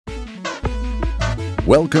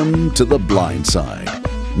Welcome to The Blind Side.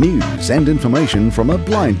 News and information from a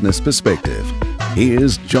blindness perspective.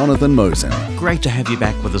 Here's Jonathan Mosen. Great to have you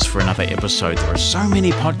back with us for another episode. There are so many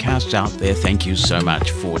podcasts out there. Thank you so much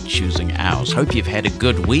for choosing ours. Hope you've had a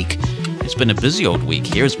good week. It's been a busy old week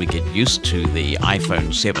here as we get used to the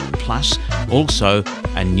iPhone 7 Plus. Also,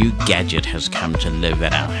 a new gadget has come to live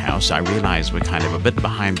at our house. I realize we're kind of a bit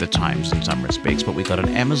behind the times in some respects, but we got an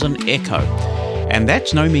Amazon Echo. And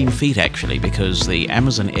that's no mean feat, actually, because the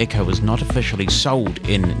Amazon Echo is not officially sold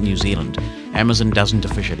in New Zealand. Amazon doesn't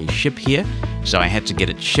officially ship here, so I had to get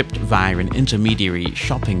it shipped via an intermediary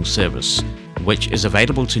shopping service, which is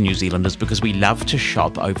available to New Zealanders because we love to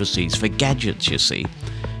shop overseas for gadgets, you see.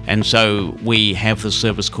 And so we have the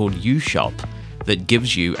service called UShop that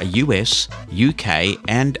gives you a US, UK,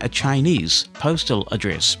 and a Chinese postal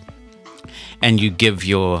address. And you give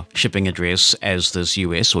your shipping address as this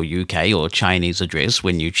US or UK or Chinese address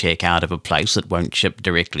when you check out of a place that won't ship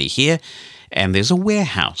directly here. And there's a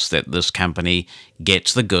warehouse that this company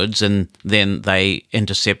gets the goods, and then they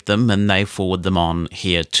intercept them and they forward them on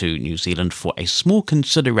here to New Zealand for a small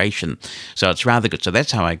consideration. So it's rather good. So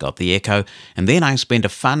that's how I got the Echo. And then I spent a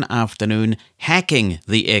fun afternoon hacking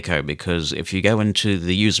the Echo, because if you go into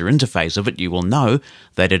the user interface of it, you will know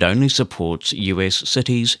that it only supports US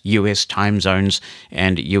cities, US time zones,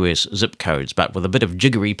 and US zip codes. But with a bit of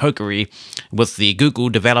jiggery-pokery with the Google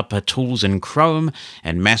developer tools in Chrome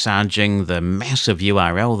and massaging the massive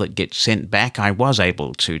URL that gets sent back, I was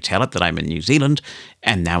able to tell it that I'm in New Zealand,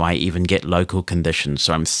 and now I even get local conditions.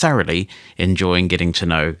 So I'm thoroughly enjoying getting to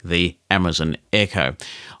know the Amazon Echo.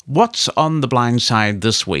 What's on the blind side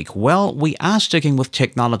this week? Well, we are sticking with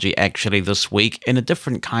technology actually this week in a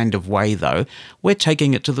different kind of way, though. We're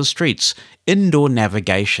taking it to the streets. Indoor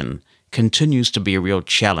navigation continues to be a real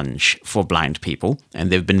challenge for blind people,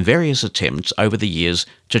 and there have been various attempts over the years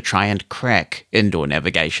to try and crack indoor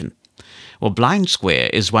navigation. Well, BlindSquare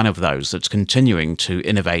is one of those that's continuing to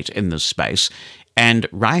innovate in this space. And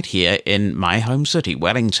right here in my home city,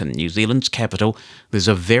 Wellington, New Zealand's capital, there's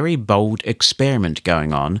a very bold experiment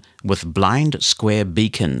going on with BlindSquare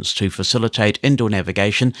beacons to facilitate indoor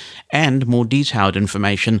navigation and more detailed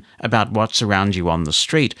information about what's around you on the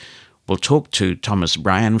street. We'll talk to Thomas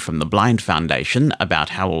Bryan from the Blind Foundation about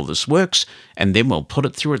how all this works, and then we'll put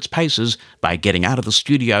it through its paces by getting out of the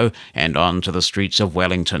studio and onto the streets of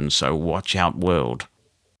Wellington. So watch out, world.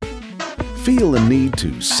 Feel the need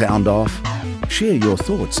to sound off? Share your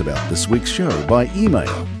thoughts about this week's show by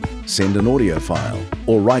email. Send an audio file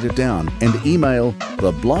or write it down and email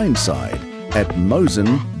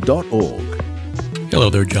theblindside@mosen.org. Hello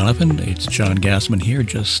there, Jonathan. It's John Gassman here.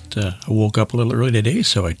 I woke up a little early today,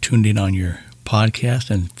 so I tuned in on your podcast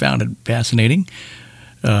and found it fascinating.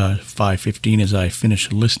 5:15 as I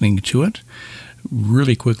finished listening to it.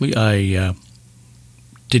 Really quickly, I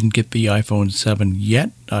didn't get the iPhone 7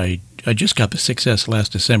 yet. I just got the 6S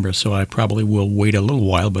last December, so I probably will wait a little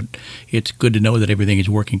while, but it's good to know that everything is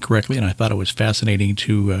working correctly, and I thought it was fascinating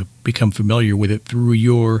to become familiar with it through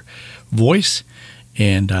your voice.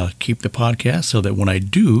 And I'll keep the podcast so that when I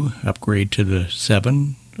do upgrade to the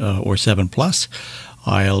 7 or 7 Plus,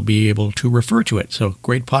 I'll be able to refer to it. So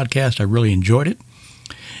great podcast. I really enjoyed it.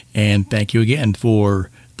 And thank you again for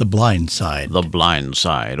The Blind Side. The Blind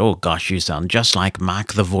Side. Oh, gosh, you sound just like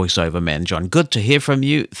Mark the voiceover man, John. Good to hear from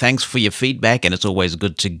you. Thanks for your feedback, and it's always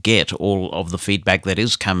good to get all of the feedback that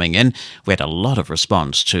is coming in. We had a lot of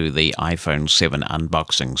response to the iPhone 7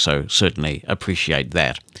 unboxing, so certainly appreciate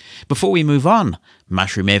that. Before we move on,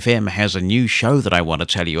 Mushroom FM has a new show that I want to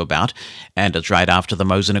tell you about, and it's right after the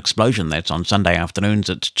Mosen Explosion. That's on Sunday afternoons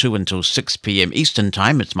at 2 until 6 p.m. Eastern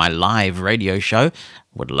Time. It's my live radio show.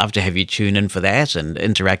 Would love to have you tune in for that and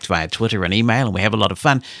interact via Twitter and email, and we have a lot of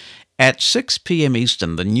fun. At 6 p.m.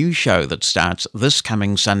 Eastern, the new show that starts this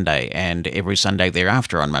coming Sunday and every Sunday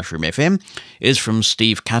thereafter on Mushroom FM is from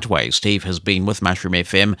Steve Cutway. Steve has been with Mushroom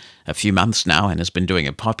FM a few months now and has been doing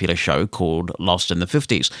a popular show called Lost in the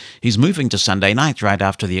 50s. He's moving to Sunday night right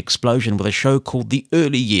after the explosion with a show called The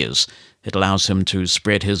Early Years. It allows him to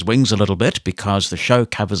spread his wings a little bit because the show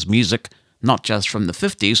covers music not just from the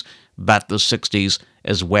 50s, but the 60s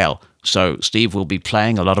as well. So Steve will be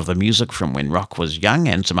playing a lot of the music from when rock was young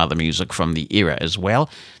and some other music from the era as well,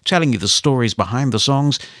 telling you the stories behind the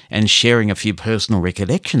songs and sharing a few personal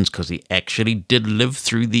recollections because he actually did live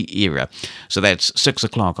through the era. So that's 6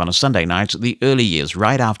 o'clock on a Sunday night, The Early Years,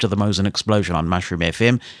 right after the Mosen Explosion on Mushroom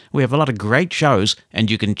FM. We have a lot of great shows, and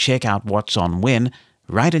you can check out what's on when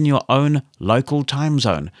right in your own local time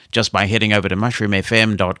zone just by heading over to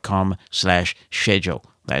mushroomfm.com/schedule.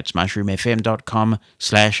 That's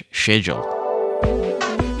mushroomfm.com/schedule.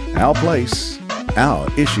 Our place, our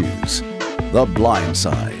issues. The Blind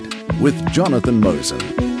Side with Jonathan Mosen.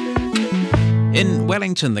 In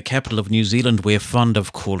Wellington, the capital of New Zealand, we're fond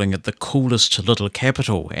of calling it the coolest little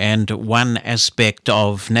capital, and one aspect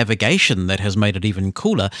of navigation that has made it even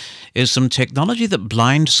cooler is some technology that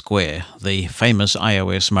BlindSquare, the famous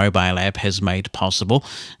iOS mobile app, has made possible.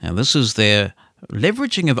 Now, this is their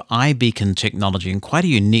leveraging of iBeacon technology in quite a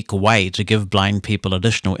unique way to give blind people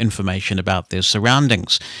additional information about their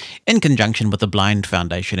surroundings. In conjunction with the Blind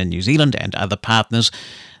Foundation in New Zealand and other partners,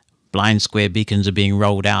 BlindSquare beacons are being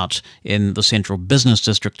rolled out in the central business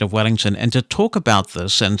district of Wellington. And to talk about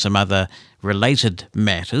this and some other related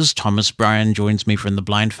matters, Thomas Bryan joins me from the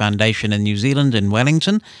Blind Foundation in New Zealand in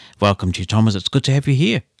Wellington. Welcome to you, Thomas. It's good to have you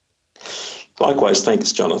here. Likewise.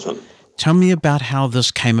 Thanks, Jonathan. Tell me about how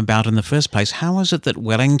this came about in the first place. How is it that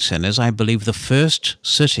Wellington is, I believe, the first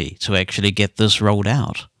city to actually get this rolled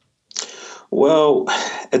out? Well,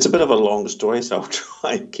 it's a bit of a long story, so I'll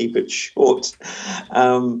try and keep it short.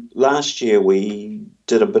 Last year, we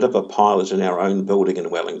did a bit of a pilot in our own building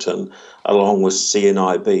in Wellington, along with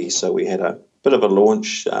CNIB. So we had a bit of a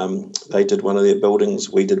launch. They did one of their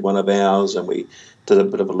buildings, we did one of ours, and we did a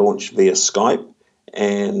bit of a launch via Skype.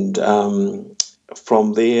 And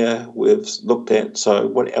from there, we've looked at, so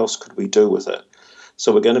what else could we do with it?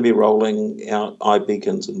 So we're going to be rolling out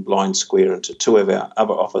iBeacons and BlindSquare into two of our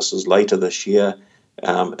other offices later this year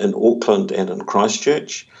in Auckland and in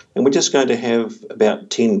Christchurch. And we're just going to have about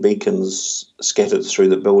 10 beacons scattered through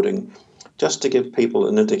the building just to give people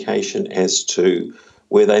an indication as to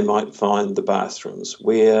where they might find the bathrooms,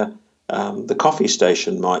 where the coffee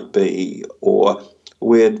station might be, or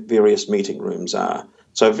where various meeting rooms are.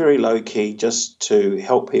 So very low key, just to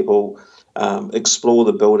help people explore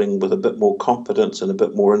the building with a bit more confidence and a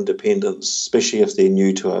bit more independence, especially if they're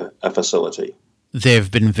new to a facility. There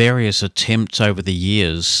have been various attempts over the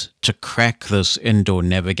years to crack this indoor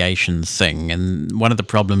navigation thing, and one of the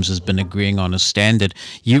problems has been agreeing on a standard.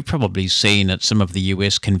 You've probably seen at some of the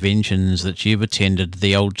US conventions that you've attended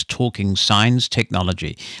the old talking signs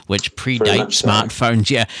technology, which predates smartphones,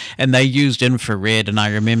 yeah, and they used infrared, and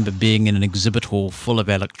I remember being in an exhibit hall full of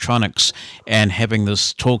electronics and having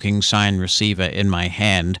this talking sign receiver in my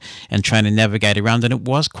hand and trying to navigate around, and it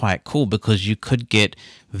was quite cool because you could get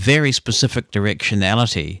very specific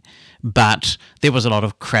directionality, but there was a lot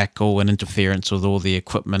of crackle and interference with all the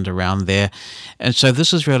equipment around there. And so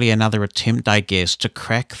this is really another attempt, I guess, to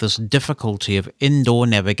crack this difficulty of indoor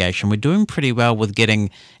navigation. We're doing pretty well with getting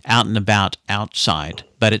out and about outside,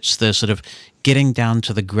 but it's the sort of getting down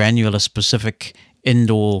to the granular specific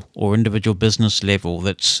indoor or individual business level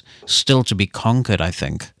that's still to be conquered, I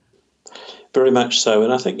think. Very much so.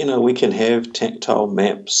 And I think, we can have tactile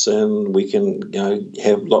maps and we can,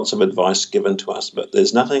 have lots of advice given to us, but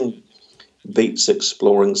there's nothing beats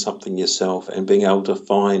exploring something yourself and being able to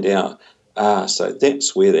find out, so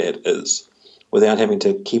that's where that is, without having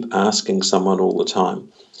to keep asking someone all the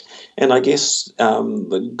time. And I guess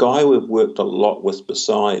the guy we've worked a lot with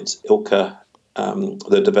besides Ilka,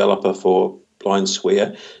 the developer for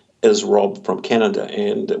BlindSquare, is Rob from Canada.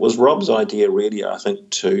 And it was Rob's idea really, I think,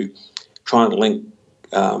 to try and link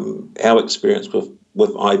our experience with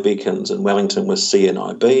iBeacons in Wellington with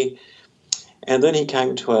CNIB. And then he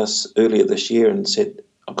came to us earlier this year and said,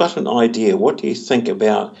 I've got an idea. What do you think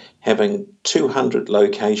about having 200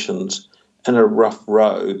 locations in a rough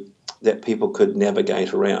road that people could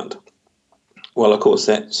navigate around? Well, of course,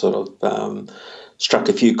 that sort of struck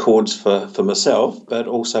a few chords for myself, but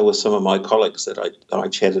also with some of my colleagues that I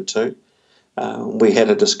chatted to. We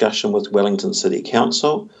had a discussion with Wellington City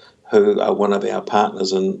Council, who are one of our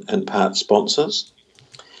partners and part sponsors.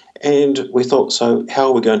 And we thought, so how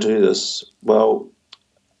are we going to do this? Well,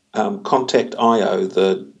 Contact.io,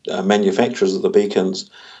 the manufacturers of the beacons,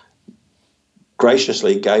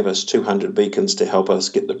 graciously gave us 200 beacons to help us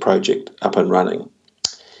get the project up and running.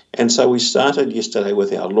 And so we started yesterday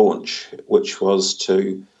with our launch, which was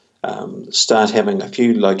to start having a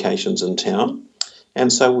few locations in town.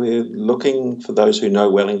 And so we're looking, for those who know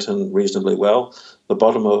Wellington reasonably well, the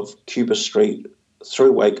bottom of Cuba Street,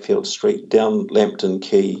 through Wakefield Street, down Lambton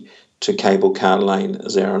Quay to Cable Car Lane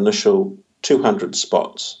is our initial 200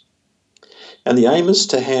 spots. And the aim is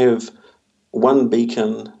to have one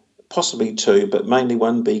beacon, possibly two, but mainly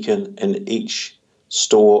one beacon in each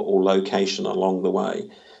store or location along the way.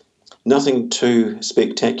 Nothing too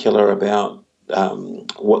spectacular about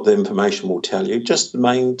what the information will tell you, just the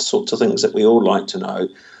main sorts of things that we all like to know.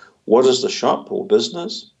 What is the shop or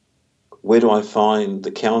business? Where do I find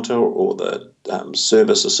the counter or the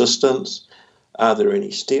service assistants? Are there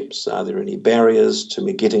any steps? Are there any barriers to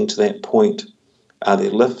me getting to that point? Are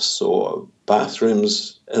there lifts or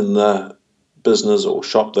bathrooms in the business or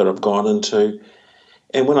shop that I've gone into.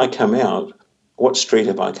 And when I come out, what street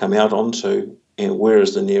have I come out onto, and where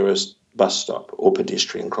is the nearest bus stop or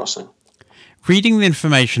pedestrian crossing? Reading the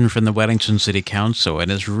information from the Wellington City Council,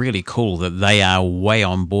 and it's really cool that they are way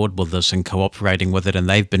on board with this and cooperating with it, and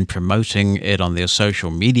they've been promoting it on their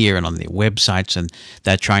social media and on their websites, and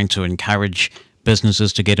they're trying to encourage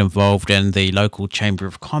businesses to get involved, and the local Chamber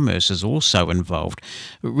of Commerce is also involved.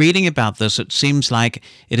 Reading about this, it seems like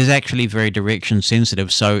it is actually very direction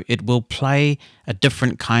sensitive, so it will play a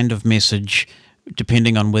different kind of message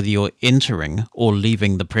depending on whether you're entering or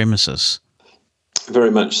leaving the premises.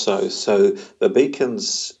 Very much so. So the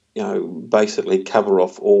beacons, basically cover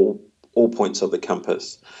off all points of the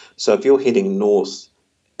compass. So if you're heading north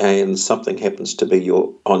and something happens to be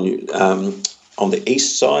on the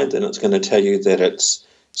east side, then it's going to tell you that it's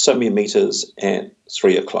so many meters at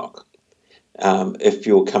 3 o'clock. If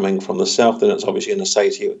you're coming from the south, then it's obviously going to say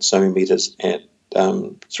to you it's so many meters at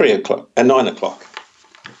 3 o'clock, at 9 o'clock.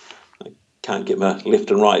 I can't get my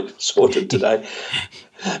left and right sorted today.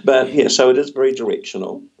 But yeah, so it is very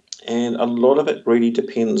directional, and a lot of it really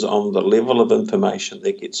depends on the level of information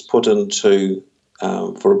that gets put into,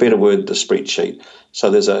 for a better word, the spreadsheet.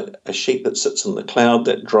 So there's a sheet that sits in the cloud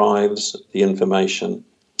that drives the information.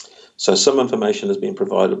 So some information has been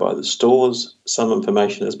provided by the stores, some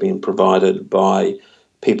information has been provided by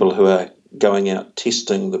people who are going out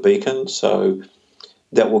testing the beacon. So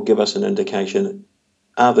that will give us an indication,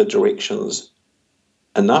 are the directions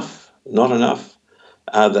enough, not enough?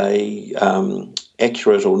 Are they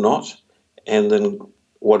accurate or not? And then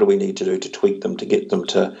what do we need to do to tweak them to get them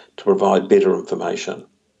to provide better information?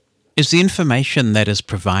 Is the information that is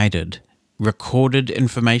provided recorded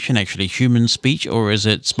information, actually human speech, or is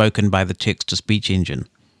it spoken by the text-to-speech engine?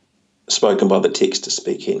 Spoken by the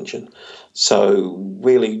text-to-speech engine. So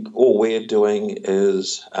really all we're doing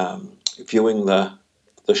is viewing the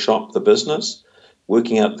shop, the business,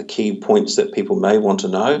 working out the key points that people may want to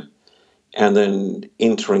know, and then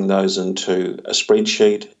entering those into a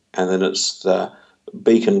spreadsheet, and then it's the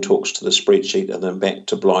beacon talks to the spreadsheet and then back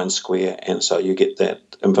to BlindSquare, and so you get that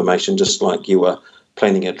information just like you were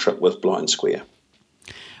planning a trip with BlindSquare.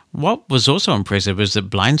 What was also impressive is that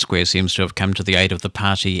BlindSquare seems to have come to the aid of the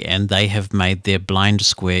party, and they have made their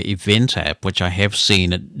BlindSquare event app, which I have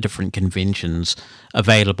seen at different conventions,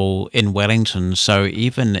 available in Wellington. So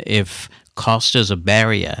even if cost is a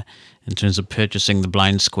barrier in terms of purchasing the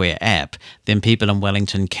BlindSquare app, then people in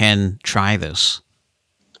Wellington can try this.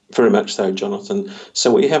 Very much so, Jonathan.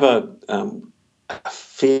 So we have a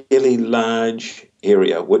fairly large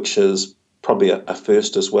area, which is probably a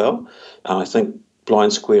first as well. I think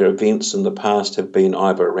BlindSquare events in the past have been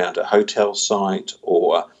either around a hotel site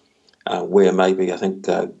or where maybe I think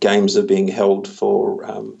games are being held for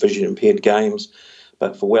vision impaired games.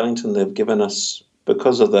 But for Wellington, they've given us,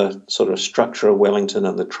 because of the sort of structure of Wellington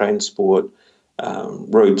and the transport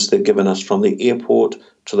routes, they've given us from the airport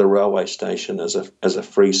to the railway station as a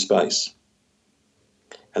free space.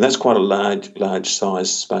 And that's quite a large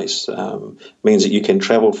size space. Means that you can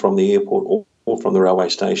travel from the airport or from the railway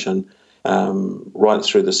station right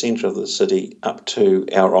through the centre of the city up to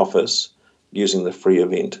our office using the free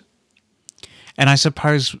event. And I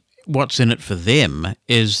suppose what's in it for them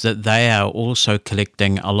is that they are also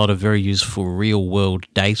collecting a lot of very useful real-world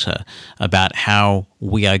data about how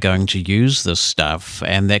we are going to use this stuff,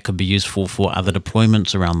 and that could be useful for other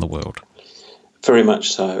deployments around the world. Very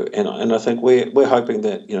much so, and I think we're hoping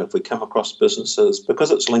that if we come across businesses,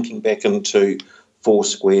 because it's linking back into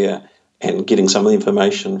Foursquare and getting some of the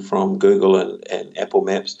information from Google and Apple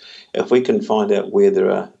Maps, if we can find out where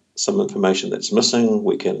there are some information that's missing,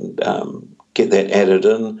 we can get that added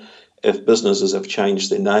in. If businesses have changed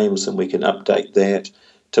their names, then we can update that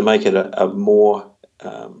to make it a more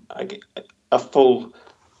a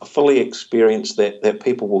fully experience that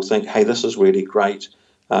people will think, hey, this is really great.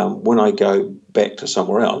 When I go back to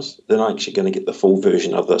somewhere else, then I'm actually going to get the full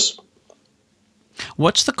version of this.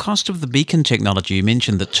 What's the cost of the beacon technology? You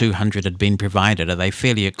mentioned that 200 had been provided. Are they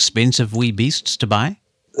fairly expensive wee beasts to buy?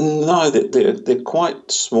 No, they're quite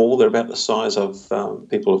small. They're about the size of,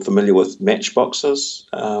 people are familiar with matchboxes.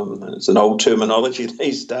 It's an old terminology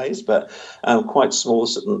these days, but quite small,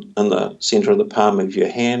 sitting in the centre of the palm of your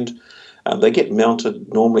hand. They get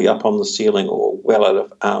mounted normally up on the ceiling or well out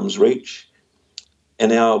of arm's reach.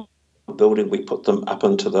 In our building, we put them up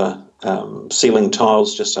into the ceiling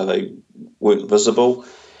tiles just so they weren't visible.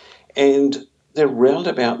 And they're round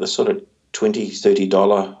about the sort of $20,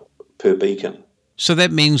 $30 per beacon. So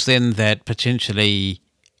that means then that potentially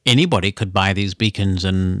anybody could buy these beacons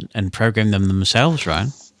and program them themselves, right?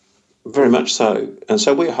 Very much so. And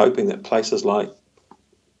so we're hoping that places like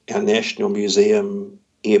our National Museum,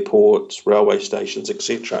 airports, railway stations,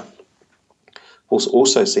 etc., will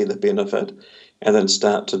also see the benefit and then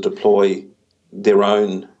start to deploy their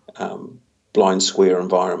own BlindSquare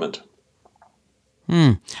environment.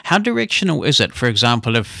 How directional is it? For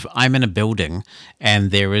example, if I'm in a building and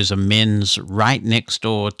there is a men's right next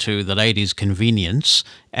door to the ladies' convenience,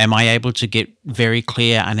 am I able to get very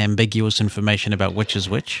clear, unambiguous information about which is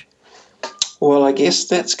which? Well, I guess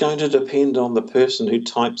that's going to depend on the person who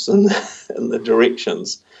types in the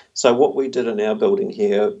directions. So what we did in our building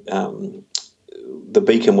here, the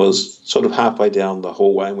beacon was sort of halfway down the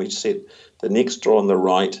hallway, and we said the next door on the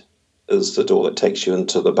right is the door that takes you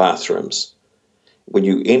into the bathrooms. When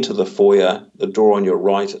you enter the foyer, the door on your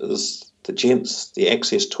right is the gents, the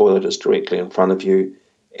access toilet is directly in front of you,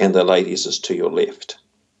 and the ladies is to your left.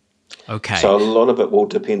 Okay. So a lot of it will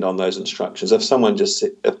depend on those instructions. If someone just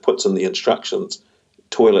puts in the instructions,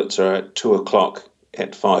 toilets are at 2:00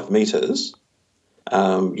 at 5 metres,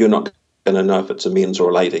 you're not going to know if it's a men's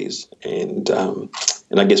or a ladies. And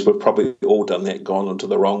I guess we've probably all done that, gone into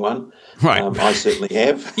the wrong one. Right. I certainly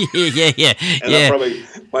have. Yeah. And it probably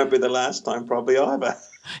won't be the last time probably either.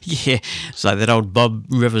 Yeah, it's like that old Bob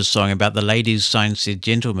Rivers song about the ladies sign said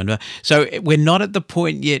gentlemen. So we're not at the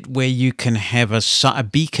point yet where you can have a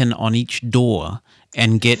beacon on each door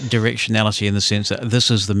and get directionality in the sense that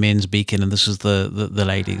this is the men's beacon and this is the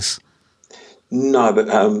ladies. No, but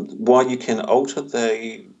while you can alter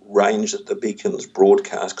the range that the beacons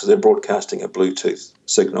broadcast, because they're broadcasting a Bluetooth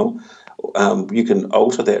signal, you can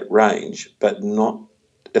alter that range, but not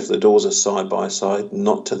if the doors are side by side,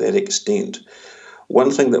 not to that extent. One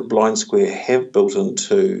thing that BlindSquare have built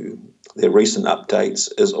into their recent updates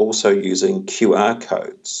is also using QR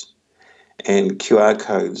codes. And QR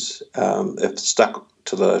codes, if stuck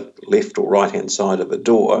to the left or right-hand side of a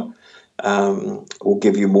door, will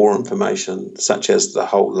give you more information, such as the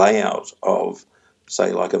whole layout of,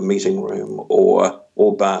 say, like a meeting room or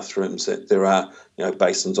bathrooms, that there are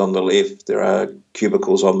basins on the left, there are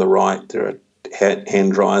cubicles on the right, there are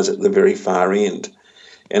hand dryers at the very far end.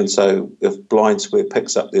 And so if BlindSquare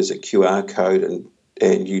picks up there's a QR code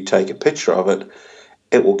and you take a picture of it,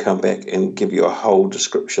 it will come back and give you a whole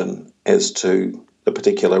description as to the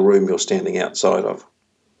particular room you're standing outside of.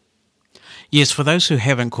 Yes, for those who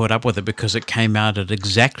haven't caught up with it, because it came out at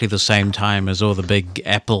exactly the same time as all the big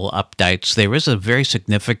Apple updates, there is a very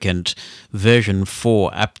significant version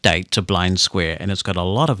 4 update to BlindSquare, and it's got a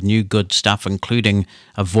lot of new good stuff, including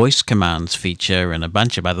a voice commands feature and a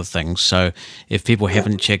bunch of other things. So if people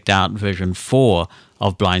haven't checked out version 4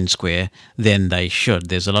 of BlindSquare, then they should.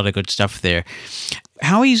 There's a lot of good stuff there.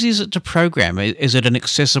 How easy is it to program? Is it an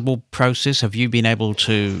accessible process? Have you been able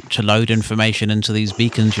to load information into these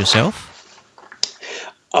beacons yourself?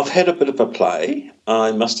 I've had a bit of a play.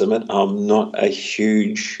 I must admit I'm not a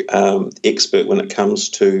huge expert when it comes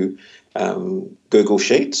to Google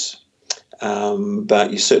Sheets, but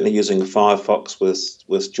you're certainly using Firefox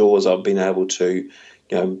with JAWS. I've been able to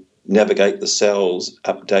navigate the cells,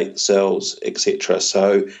 update the cells, etc.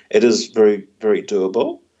 So it is very, very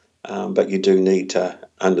doable, but you do need to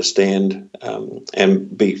understand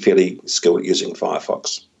and be fairly skilled at using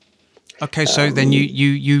Firefox. Okay, so then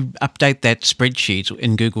you update that spreadsheet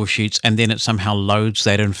in Google Sheets and then it somehow loads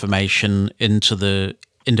that information into the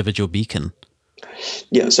individual beacon.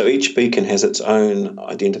 Yeah, so each beacon has its own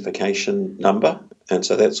identification number, and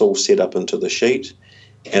so that's all set up into the sheet.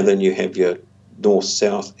 And then you have your north,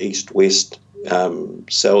 south, east, west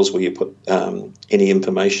cells where you put any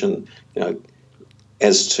information,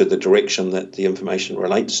 as to the direction that the information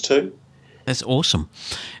relates to. That's awesome.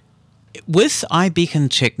 With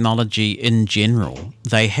iBeacon technology in general,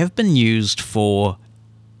 they have been used for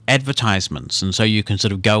advertisements, and so you can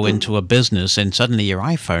sort of go into a business and suddenly your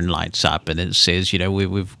iPhone lights up and it says,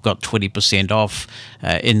 we've got 20% off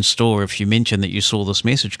in store if you mention that you saw this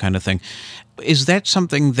message, kind of thing. Is that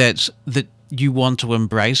something that you want to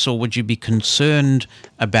embrace, or would you be concerned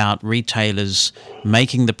about retailers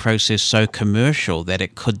making the process so commercial that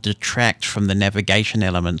it could detract from the navigation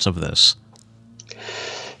elements of this?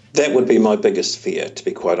 That would be my biggest fear, to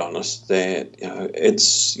be quite honest, that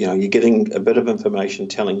it's you're getting a bit of information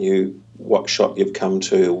telling you what shop you've come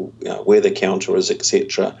to, where the counter is,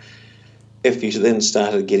 etc. If you then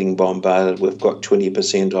started getting bombarded, we've got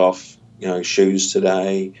 20% off, shoes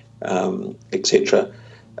today, etc.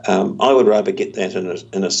 I would rather get that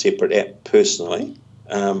in a separate app personally.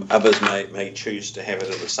 Others may choose to have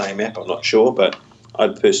it in the same app. I'm not sure, but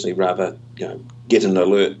I'd personally rather get an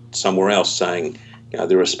alert somewhere else saying,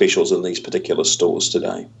 there are specials in these particular stores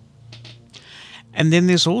today. And then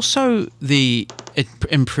there's also the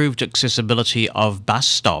improved accessibility of bus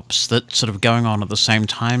stops that's sort of going on at the same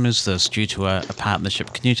time as this due to a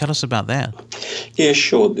partnership. Can you tell us about that? Yeah,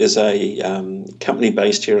 sure. There's a company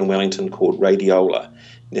based here in Wellington called Radiola.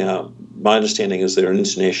 Now, my understanding is they're an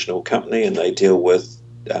international company and they deal with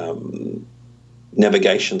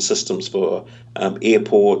navigation systems for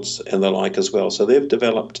airports and the like as well. So they've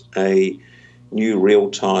developed a new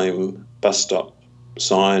real-time bus stop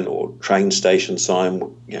sign or train station sign,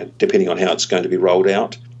 depending on how it's going to be rolled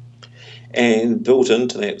out. And built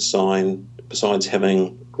into that sign, besides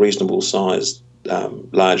having reasonable sized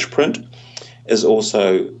large print, is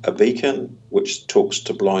also a beacon which talks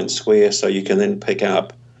to BlindSquare, so you can then pick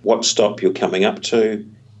up what stop you're coming up to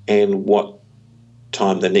and what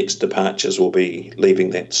time the next departures will be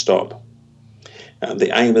leaving that stop.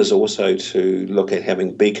 The aim is also to look at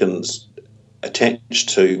having beacons attached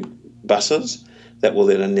to buses that will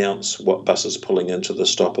then announce what bus is pulling into the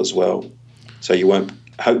stop as well. So you won't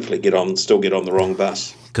hopefully still get on the wrong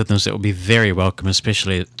bus. Goodness, that would be very welcome,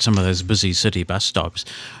 especially at some of those busy city bus stops.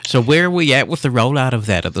 So where are we at with the rollout of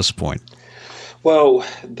that at this point? Well,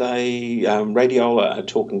 Radiola are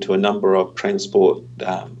talking to a number of transport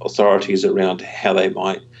authorities around how they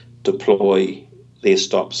might deploy their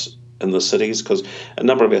stops in the cities, because a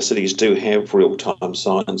number of our cities do have real-time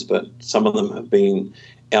signs, but some of them have been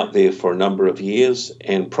out there for a number of years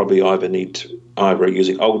and probably either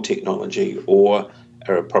using old technology or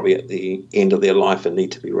are probably at the end of their life and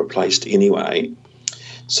need to be replaced anyway.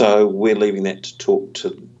 So we're leaving that to talk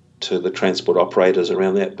to the transport operators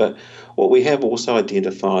around that. But what we have also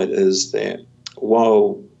identified is that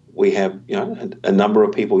while we have a number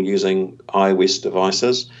of people using iOS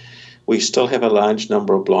devices, we still have a large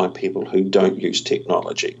number of blind people who don't use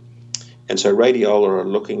technology. And so Radiola are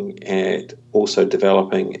looking at also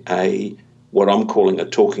developing what I'm calling a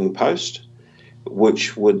talking post,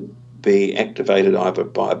 which would be activated either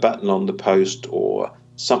by a button on the post or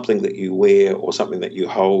something that you wear or something that you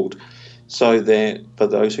hold, so that for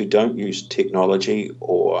those who don't use technology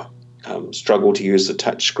or struggle to use the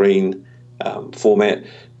touchscreen format,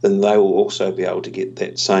 then they will also be able to get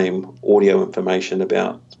that same audio information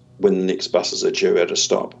about when the next buses are due at a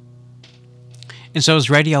stop. And so is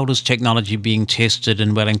Radiola's technology being tested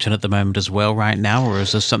in Wellington at the moment as well right now, or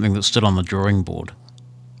is this something that's still on the drawing board?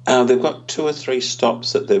 They've got 2 or 3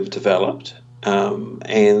 stops that they've developed,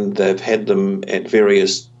 and they've had them at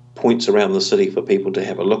various points around the city for people to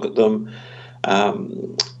have a look at them.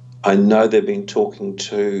 I know they've been talking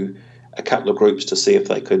to a couple of groups to see if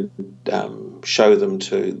they could show them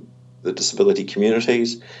to the disability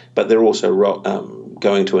communities, but they're also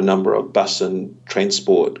going to a number of bus and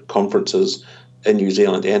transport conferences in New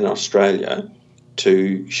Zealand and Australia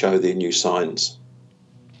to show their new signs.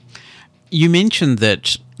 You mentioned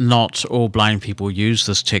that not all blind people use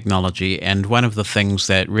this technology, and one of the things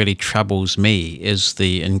that really troubles me is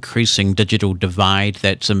the increasing digital divide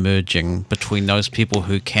that's emerging between those people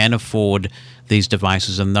who can afford these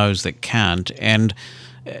devices and those that can't. And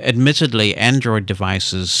admittedly, Android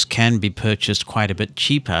devices can be purchased quite a bit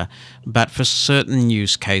cheaper, but for certain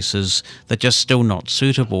use cases, they're just still not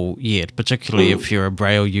suitable yet, particularly if you're a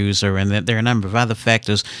Braille user, and there are a number of other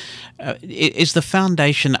factors. Is the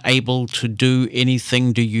foundation able to do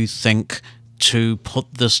anything, do you think, to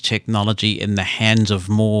put this technology in the hands of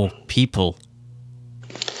more people?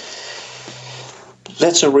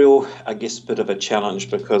 That's a real, I guess, bit of a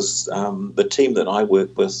challenge, because the team that I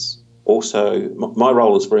work with also, my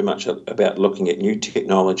role is very much about looking at new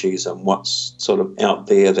technologies and what's sort of out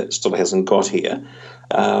there that still hasn't got here.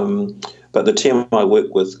 But the team I work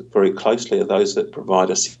with very closely are those that provide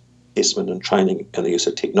assessment and training in the use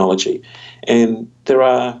of technology. And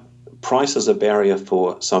price is a barrier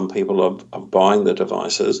for some people of buying the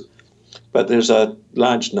devices, but there's a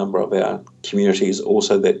large number of our communities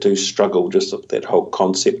also that do struggle just with that whole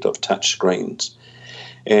concept of touch screens.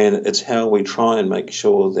 And it's how we try and make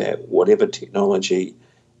sure that whatever technology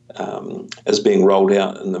is being rolled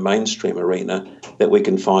out in the mainstream arena, that we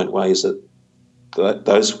can find ways that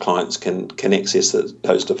those clients can access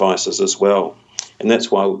those devices as well. And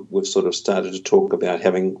that's why we've sort of started to talk about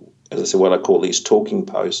having, as I said, what I call these talking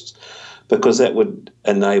posts, because that would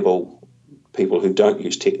enable people who don't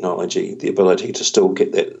use technology the ability to still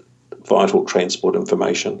get that vital transport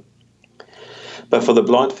information. But for the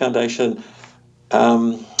Blind Foundation,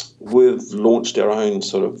 we've launched our own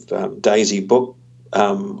sort of Daisy book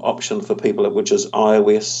option for people, which is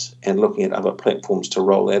iOS, and looking at other platforms to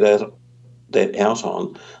roll that out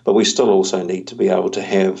on. But we still also need to be able to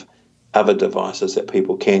have other devices that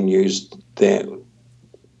people can use that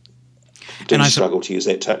do struggle to use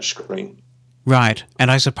that touch screen. Right.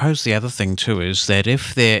 And I suppose the other thing too is that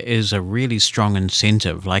if there is a really strong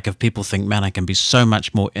incentive, like if people think, man, I can be so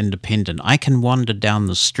much more independent, I can wander down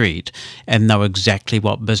the street and know exactly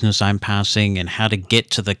what business I'm passing and how to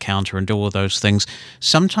get to the counter and do all those things.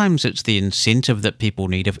 Sometimes it's the incentive that people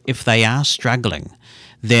need. If they are struggling,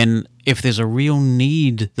 then if there's a real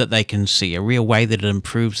need that they can see, a real way that it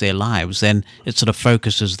improves their lives, then it sort of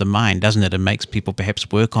focuses the mind, doesn't it? And makes people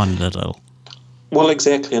perhaps work on it a little. Well,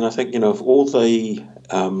 exactly, and I think, of all the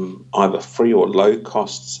either free or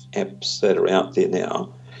low-cost apps that are out there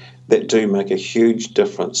now, that do make a huge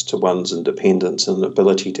difference to one's independence and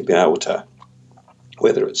ability to be able to,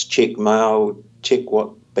 whether it's check mail, check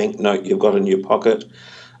what banknote you've got in your pocket,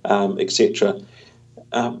 etc.,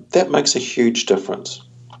 that makes a huge difference.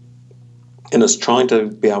 And it's trying to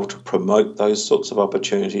be able to promote those sorts of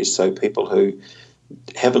opportunities so people who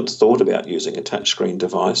haven't thought about using a touchscreen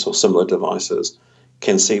device or similar devices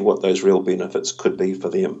can see what those real benefits could be for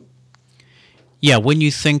them. Yeah, when you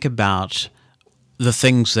think about the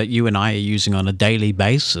things that you and I are using on a daily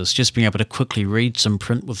basis, just being able to quickly read some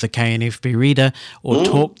print with the KNFB reader, or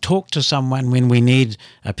talk to someone when we need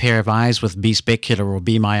a pair of eyes with Be Specular or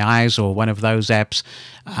Be My Eyes or one of those apps,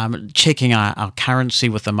 checking our currency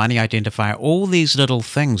with the money identifier, all these little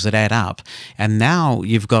things that add up. And now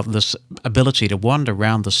you've got this ability to wander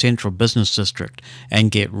around the central business district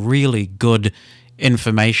and get really good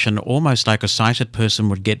information, almost like a sighted person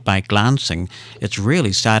would get by glancing. It's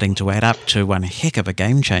really starting to add up to one heck of a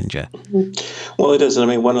game changer. Well, it is. I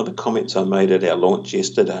mean, one of the comments I made at our launch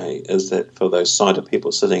yesterday is that for those sighted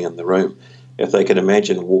people sitting in the room, if they could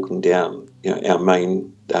imagine walking down, our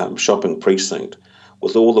main shopping precinct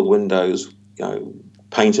with all the windows,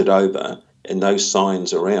 painted over and no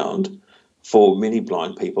signs around. For many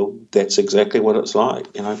blind people, that's exactly what it's like.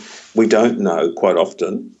 We don't know quite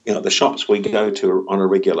often. The shops we go to on a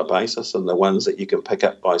regular basis, and the ones that you can pick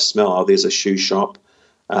up by smell. Oh, there's a shoe shop.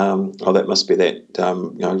 That must be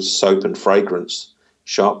that soap and fragrance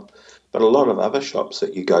shop. But a lot of other shops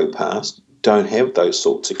that you go past don't have those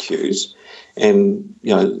sorts of cues. And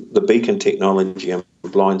the beacon technology and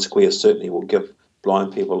BlindSquare certainly will give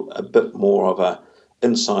blind people a bit more of a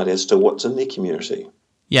insight as to what's in their community.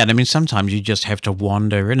 Yeah, and I mean, sometimes you just have to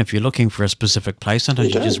wander in. If you're looking for a specific place,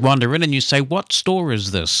 sometimes you just wander in and you say, what store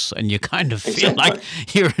is this? And you kind of feel like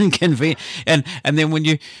you're inconvenient. And then when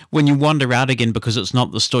you wander out again because it's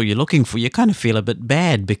not the store you're looking for, you kind of feel a bit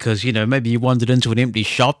bad because, maybe you wandered into an empty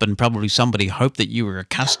shop and probably somebody hoped that you were a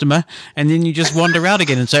customer. And then you just wander out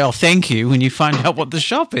again and say, oh, thank you, when you find out what the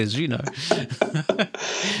shop is,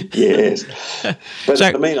 Yes. But so,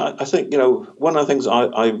 I mean, I think, one of the things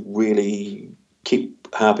I really keep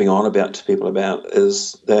harping on about to people about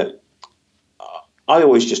is that I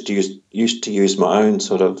always just used to use my own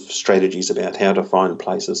sort of strategies about how to find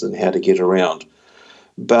places and how to get around.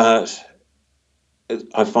 But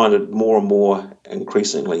I find it more and more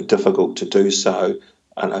increasingly difficult to do so.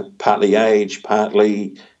 I know, partly age,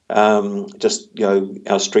 partly just,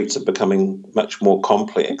 our streets are becoming much more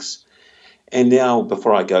complex. And now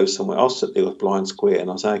before I go somewhere, I'll sit there with BlindSquare and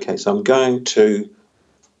I'll say, okay, so I'm going to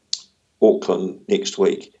Auckland next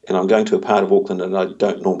week, and I'm going to a part of Auckland that I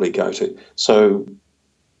don't normally go to. So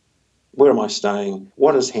where am I staying?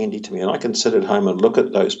 What is handy to me? And I can sit at home and look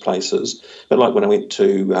at those places. But like when I went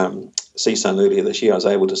to CSUN earlier this year, I was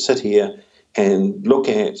able to sit here and look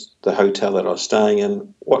at the hotel that I was staying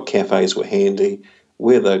in, what cafes were handy,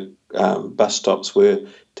 where the bus stops were,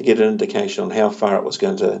 to get an indication on how far it was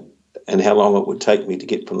going to and how long it would take me to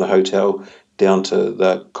get from the hotel down to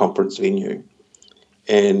the conference venue.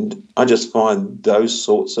 And I just find those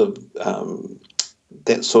sorts of,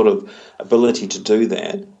 that sort of ability to do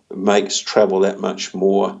that makes travel that much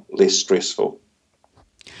less stressful.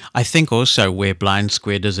 I think also where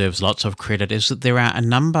BlindSquare deserves lots of credit is that there are a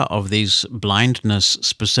number of these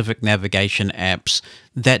blindness-specific navigation apps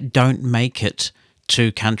that don't make it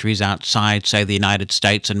to countries outside, say, the United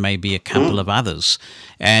States and maybe a couple of others.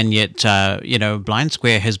 And yet,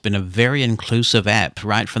 BlindSquare has been a very inclusive app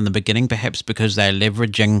right from the beginning, perhaps because they're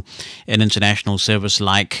leveraging an international service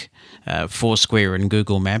like Foursquare and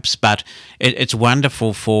Google Maps. But it's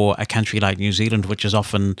wonderful for a country like New Zealand, which is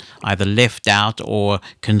often either left out or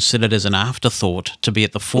considered as an afterthought, to be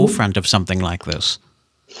at the forefront of something like this.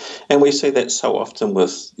 And we see that so often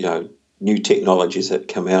with, new technologies that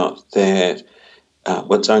come out that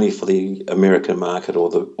it's only for the American market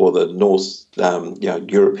or the North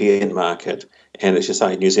European market, and as you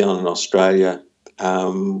say, New Zealand and Australia.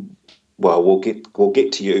 We'll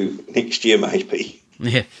get to you next year, maybe.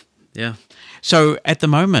 Yeah. So at the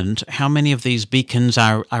moment, how many of these beacons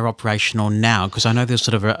are operational now? Because I know there's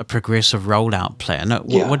sort of a progressive rollout plan.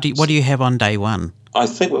 What do you have on day one? I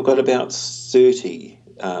think we've got about 30.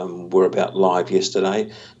 Were about live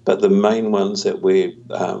yesterday, but the main ones that we've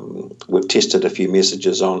tested a few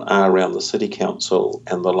messages on are around the City Council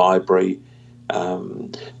and the library.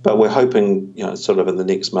 But we're hoping, sort of in the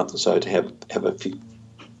next month or so to have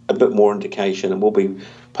a bit more indication, and we'll be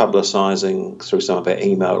publicising through some of our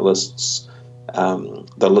email lists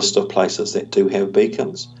the list of places that do have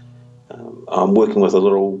beacons. I'm working with a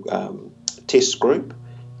little test group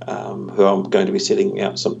who I'm going to be setting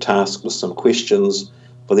out some tasks with some questions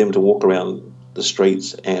for them to walk around the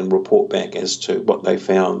streets and report back as to what they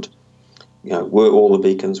found. Were all the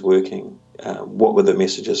beacons working? What were the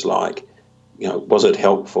messages like? Was it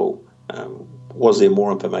helpful? Was there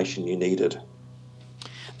more information you needed?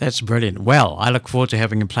 That's brilliant. Well, I look forward to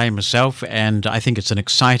having a play myself, and I think it's an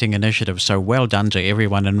exciting initiative, so well done to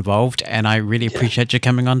everyone involved, and I really appreciate you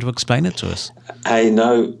coming on to explain it to us. Hey,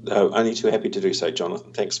 no, only too happy to do so,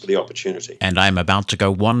 Jonathan. Thanks for the opportunity. And I'm about to go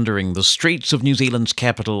wandering the streets of New Zealand's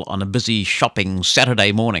capital on a busy shopping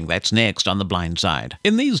Saturday morning. That's next on The Blind Side.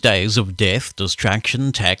 In these days of death,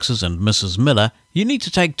 distraction, taxes, and Mrs. Miller, you need to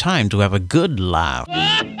take time to have a good laugh.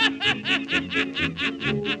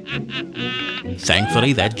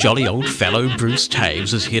 Thankfully, that jolly old fellow Bruce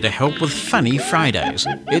Taves is here to help with Funny Fridays.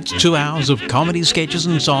 It's 2 hours of comedy sketches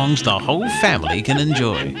and songs the whole family can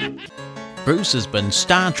enjoy. Bruce has been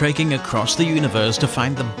Star Trekking across the universe to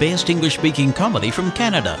find the best English-speaking comedy from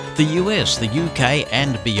Canada, the US, the UK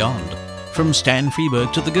and beyond. From Stan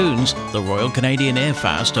Freberg to the Goons, the Royal Canadian Air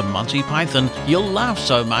Force to Monty Python, you'll laugh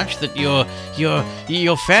so much that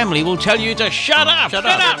your family will tell you to shut up! Shut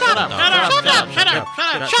up! Shut up! Shut up! Shut up! Shut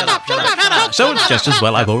up! Shut up! Shut up! So it's just as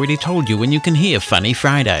well I've already told you when you can hear Funny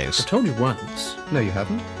Fridays. I told you once. No, you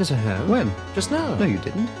haven't. Yes, I have. When? Just now. No, you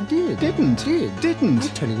didn't. I did. Didn't. I'm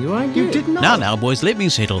telling you I did. You did not. Now, boys, let me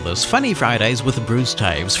settle this. Funny Fridays with Bruce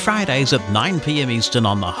Taves. Fridays at 9 p.m. Eastern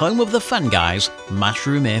on the home of the fun guys,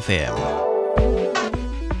 Mushroom FM.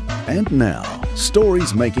 And now,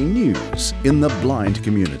 stories making news in the blind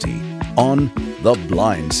community on The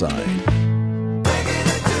Blind Side.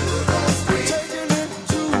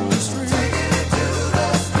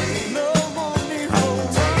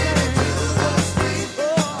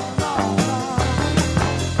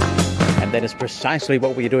 And that is precisely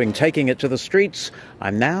what we're doing, taking it to the streets.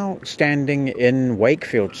 I'm now standing in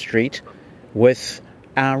Wakefield Street with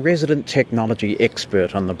our resident technology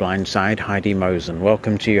expert on The Blind Side, Heidi Mosen.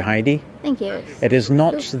 Welcome to you, Heidi. Thank you. It is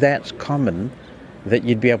not that common that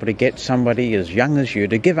you'd be able to get somebody as young as you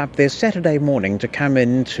to give up their Saturday morning to come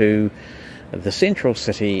into the central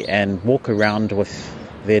city and walk around with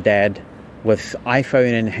their dad with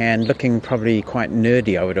iPhone in hand, looking probably quite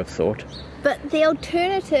nerdy, I would have thought. But the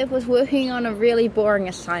alternative was working on a really boring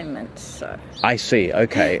assignment, so... I see.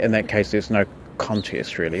 Okay. In that case, there's no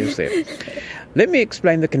contest, really, is there? Let me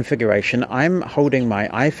explain the configuration. I'm holding my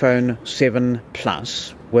iPhone 7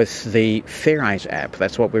 Plus with the Ferrite app.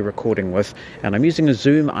 That's what we're recording with. And I'm using a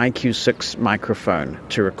Zoom IQ6 microphone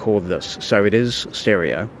to record this. So it is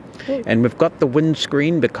stereo. Cool. And we've got the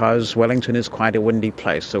windscreen because Wellington is quite a windy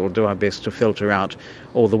place. So we'll do our best to filter out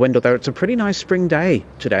all the wind. Although it's a pretty nice spring day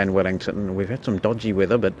today in Wellington. We've had some dodgy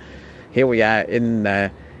weather, but here we are in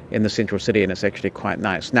the central city, and it's actually quite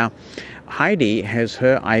nice. Now, Heidi has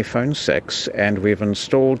her iPhone 6, and we've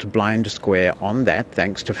installed BlindSquare on that,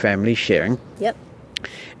 thanks to family sharing. Yep.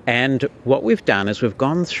 And what we've done is we've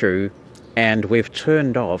gone through and we've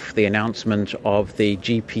turned off the announcement of the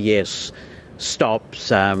GPS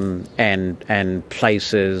stops and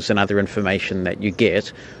places and other information that you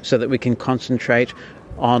get, so that we can concentrate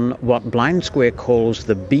on what BlindSquare calls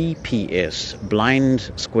the BPS,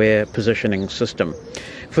 BlindSquare Positioning System.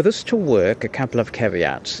 For this to work, a couple of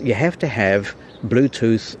caveats. You have to have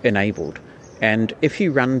Bluetooth enabled. And if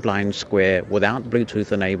you run BlindSquare without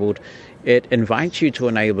Bluetooth enabled, it invites you to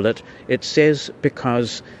enable it. It says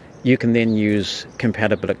because you can then use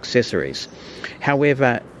compatible accessories.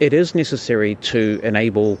 However, it is necessary to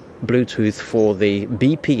enable Bluetooth for the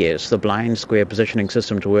BPS, the BlindSquare Positioning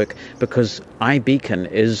System, to work, because iBeacon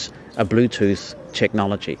is a Bluetooth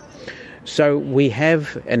technology. So we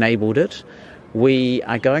have enabled it. We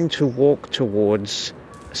are going to walk towards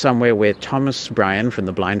somewhere where Thomas Bryan from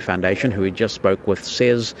the Blind Foundation, who we just spoke with,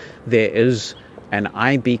 says there is an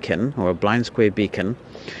iBeacon, or a BlindSquare beacon.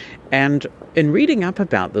 And in reading up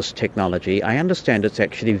about this technology, I understand it's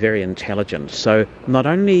actually very intelligent. So not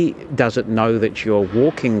only does it know that you're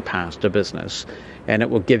walking past a business, and it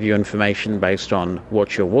will give you information based on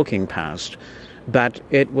what you're walking past, but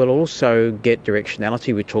it will also get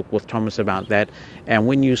directionality. We talked with Thomas about that. And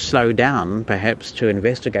when you slow down, perhaps to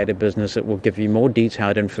investigate a business, it will give you more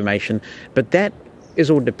detailed information. But that is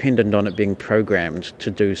all dependent on it being programmed to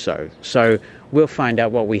do so. So we'll find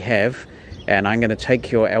out what we have. And I'm going to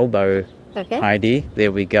take your elbow, Okay. Heidi.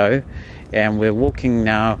 There we go. And we're walking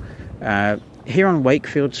now here on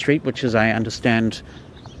Wakefield Street, which is, I understand,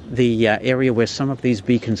 the area where some of these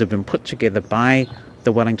beacons have been put together by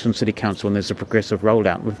the Wellington City Council, and there's a progressive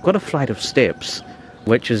rollout. We've got a flight of steps,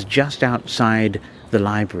 which is just outside the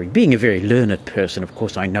library. Being a very learned person, of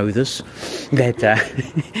course, I know this, that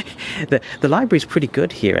the library's pretty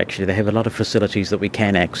good here, actually. They have a lot of facilities that we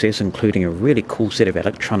can access, including a really cool set of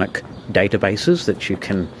electronic databases that you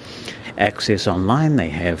can access online. They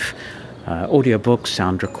have audiobooks,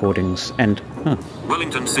 sound recordings, and...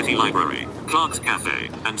 Wellington City Library, Clark's Cafe,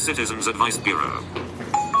 and Citizens Advice Bureau.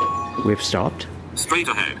 We've stopped. Straight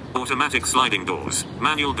ahead, automatic sliding doors,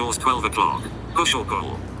 manual doors 12 o'clock. Push or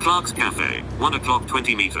pull. Clark's Cafe, 1 o'clock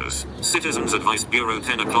 20 meters. Citizens Advice Bureau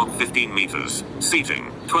 10 o'clock 15 meters.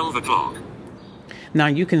 Seating, 12 o'clock. Now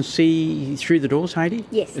you can see through the doors, Heidi?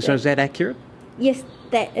 Yes. So is that accurate? Yes,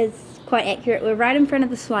 that is quite accurate. We're right in front of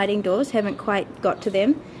the sliding doors, haven't quite got to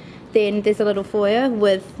them. Then there's a little foyer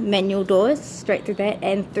with manual doors straight through that,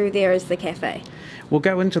 and through there is the cafe. We'll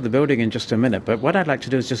go into the building in just a minute, but what I'd like to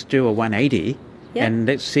do is just do a 180, Yep. and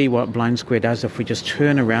let's see what BlindSquare does if we just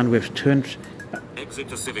turn around. We've turned... Exit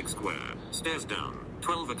to Civic Square, stairs down,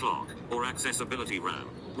 12 o'clock, or accessibility ramp,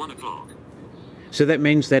 1 o'clock. So that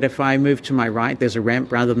means that if I move to my right, there's a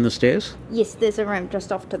ramp rather than the stairs? Yes, there's a ramp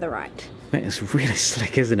just off to the right. That is really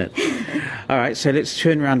slick, isn't it? All right, so let's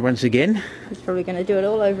turn around once again. He's probably going to do it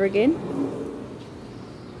all over again.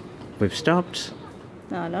 We've stopped.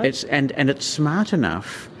 No, no. And it's smart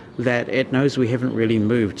enough that it knows we haven't really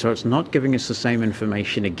moved, so it's not giving us the same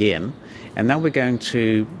information again. And now we're going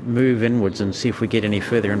to move inwards and see if we get any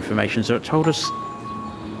further information. So it told us...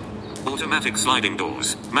 Automatic sliding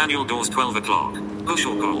doors, manual doors 12 o'clock. Push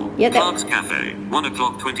or pull. Yeah, Clark's Cafe, 1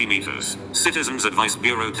 o'clock 20 meters. Citizens Advice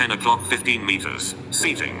Bureau 10 o'clock 15 meters.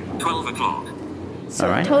 Seating, 12 o'clock. So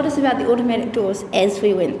all right. it told us about the automatic doors as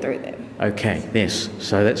we went through them. Okay, yes,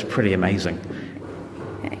 so that's pretty amazing.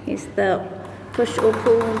 Okay, here's the push or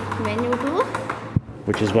pull manual door.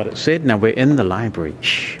 Which is what it said. Now we're in the library.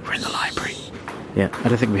 Shh, we're in the library. Yeah, I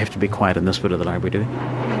don't think we have to be quiet in this bit of the library, do we?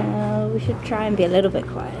 We should try and be a little bit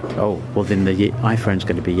quiet. Oh, well then the iPhone's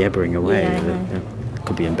going to be yabbering away. Yeah, I know. It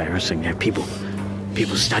could be embarrassing. Yeah, people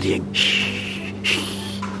studying. Shh,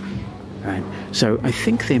 shh. Right. So I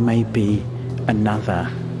think there may be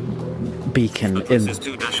another beacon in... This is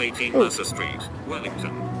 2-18 Mercer Street,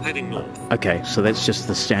 Wellington, heading north. Okay, so that's just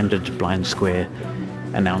the standard BlindSquare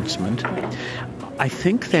announcement. I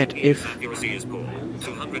think that if Accuracy is poor,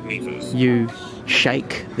 200 meters. you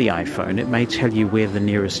shake the iPhone, it may tell you where the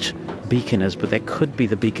nearest beacon is, but that could be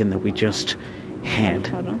the beacon that we just had.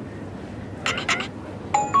 Hold on.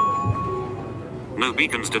 No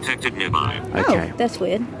beacons detected nearby. Okay. Oh, that's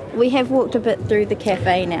weird. We have walked a bit through the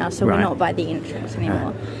cafe now, so Right. we're not by the entrance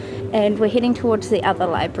anymore. And we're heading towards the other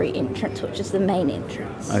library entrance, which is the main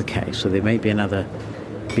entrance. Okay, so there may be another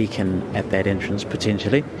beacon at that entrance,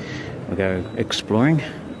 potentially. We'll go exploring.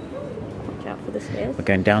 Watch out for the stairs. We're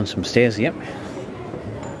going down some stairs, yep.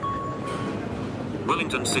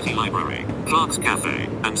 Wellington City Library, Clark's Cafe,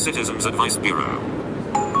 and Citizens Advice Bureau.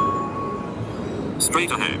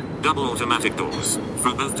 Straight ahead, double automatic doors,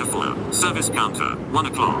 through both to foyer, service counter, 1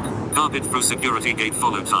 o'clock, carpet through security gate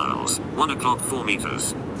follow tiles, 1 o'clock 4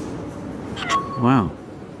 meters. Wow.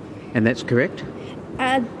 And that's correct?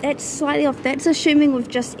 That's slightly off. That's assuming we've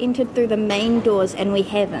just entered through the main doors and we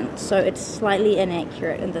haven't, so it's slightly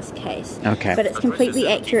inaccurate in this case. Okay. But it's completely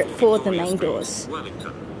accurate for the main doors.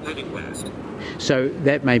 Wellington, heading west. So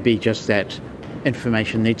that may be just that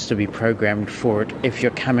information needs to be programmed for it if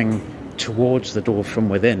you're coming towards the door from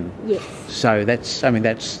within. Yes. So that's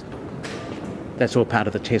all part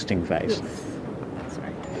of the testing phase. Yes. That's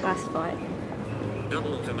right. Classified.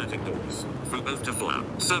 Double automatic doors, through both to foyer,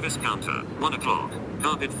 service counter, 1 o'clock,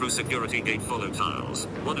 carpet through security gate follow tiles,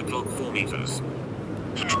 1 o'clock 4 meters.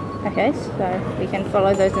 Okay, so we can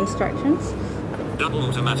follow those instructions. Double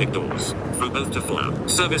automatic doors, through both to foyer,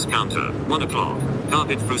 service counter, 1 o'clock,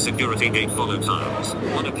 carpet through security gate follow tiles,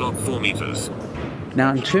 1 o'clock 4 meters.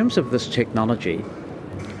 Now, in terms of this technology,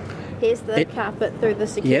 Here's the carpet through the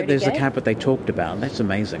security yeah, there's gate. the carpet they talked about. That's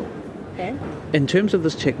amazing. Okay. In terms of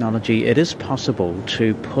this technology, it is possible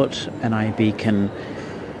to put an iBeacon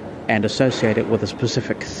and associate it with a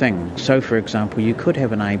specific thing. So, for example, you could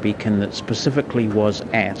have an iBeacon that specifically was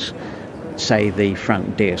at say, the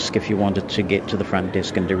front desk, if you wanted to get to the front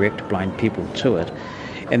desk and direct blind people to it.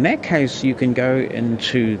 In that case, you can go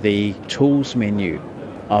into the Tools menu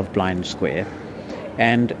of BlindSquare,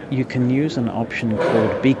 and you can use an option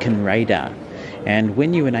called Beacon Radar. And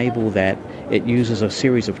when you enable that, it uses a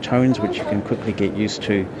series of tones which you can quickly get used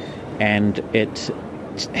to, and it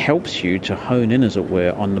helps you to hone in, as it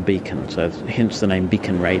were, on the beacon. So hence the name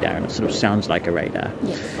Beacon Radar, and it sort of sounds like a radar.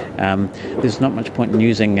 Yes. There's not much point in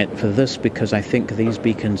using it for this because I think these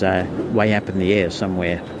beacons are way up in the air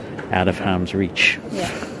somewhere out of harm's reach. Yeah.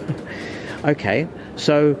 Okay,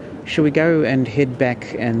 so shall we go and head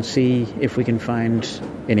back and see if we can find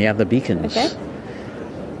any other beacons? Okay.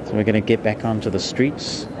 So we're going to get back onto the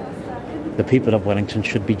streets. The people of Wellington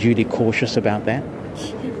should be duly cautious about that.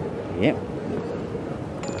 Yep.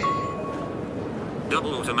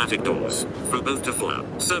 Double automatic doors. Through both to foyer.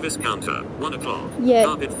 Service counter. 1 o'clock. Yeah.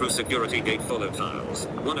 Carpet through security gate follow tiles.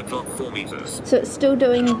 1 o'clock 4 meters. So it's still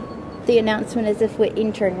doing the announcement as if we're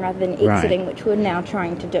entering rather than exiting, which we're now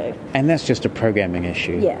trying to do. And that's just a programming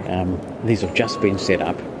issue. Yeah. These have just been set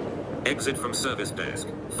up. Exit from service desk.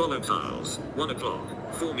 Follow tiles. 1 o'clock.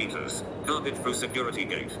 4 meters. Carpet through security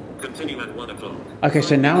gate. Continue at 1 o'clock. Okay,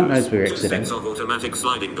 so now it knows we're 2 exiting. sets of automatic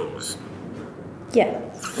sliding doors. Yeah.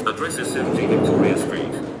 Address is 70 Victoria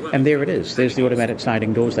Street. And there it is. There's the automatic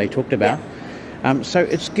sliding doors they talked about. So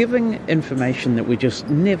it's giving information that we just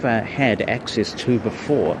never had access to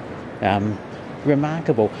before.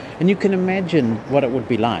 Remarkable. And you can imagine what it would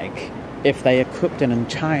be like if they equipped an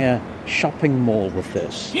entire shopping mall with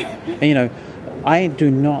this. And, you know, I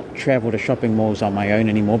do not travel to shopping malls on my own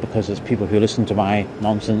anymore because as people who listen to my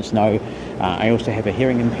nonsense know, I also have a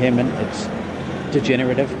hearing impairment. It's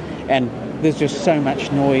degenerative. And there's just so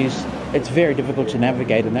much noise. It's very difficult to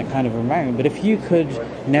navigate in that kind of environment. But if you could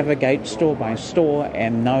navigate store by store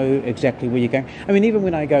and know exactly where you're going. I mean, even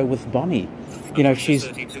when I go with Bonnie, you know, she's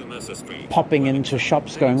popping into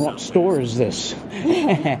shops going, what store is this?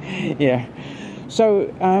 Yeah.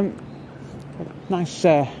 So, nice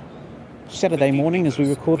Saturday morning as we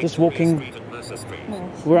record this, walking.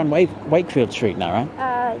 We're on Wakefield Street now,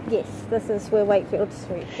 right? Yes, this is where Wakefield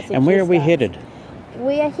Street And where are we starts. headed?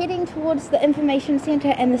 We are heading towards the Information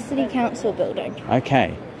Centre and the City Council building.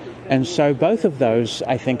 Okay. And so both of those,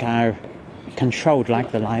 I think, are controlled,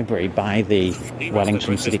 like the library, by the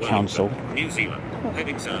Wellington City Council. New Zealand,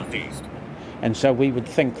 heading southeast. And so we would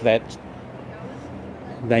think that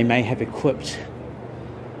they may have equipped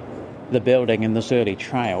the building in this early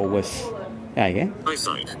trial with...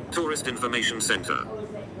 Eyesight, Tourist Information Centre.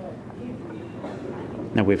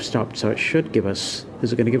 Now we've stopped, so it should give us...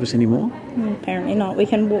 Is it going to give us any more? Apparently not. We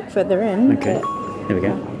can walk further in. Okay. but- Here we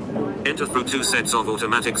go. Enter through 2 sets of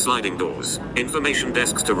automatic sliding doors. Information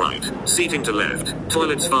desks to right. Seating to left.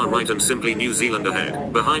 Toilets far right and simply New Zealand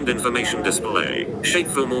ahead. Behind information display. Shake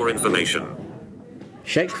for more information.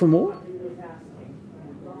 Shake for more?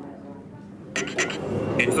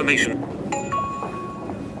 Information.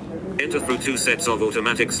 Enter through 2 sets of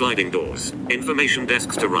automatic sliding doors. Information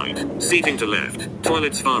desks to right. Seating to left.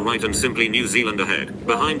 Toilets far right and simply New Zealand ahead.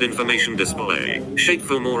 Behind information display. Shake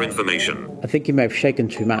for more information. I think you may have shaken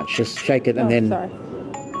too much. Just shake it and then... Sorry.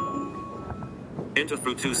 Enter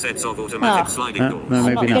through 2 sets of automatic sliding doors. No,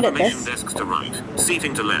 maybe I'm not not. good at Information this. desks to right.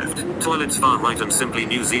 Seating to left. Toilets far right and simply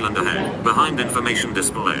New Zealand ahead. Behind information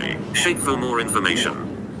display. Shake for more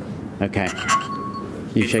information. Okay.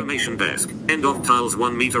 You shake... Information desk. End of tiles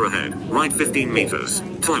 1 meter ahead. Right 15 meters.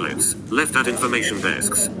 Toilets. Left at information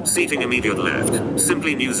desks. Seating immediate left.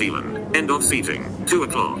 Simply New Zealand. End of seating. 2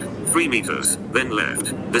 o'clock. 3 meters. Then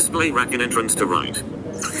left. Display rack in entrance to right.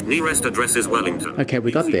 Nearest address is Wellington. Okay,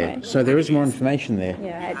 we got there. So there is more information there.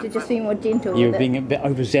 Yeah, I had to just be more gentle You're with being it. a bit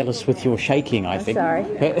overzealous with your shaking, I think. Sorry.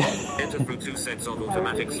 Enter through 2 sets of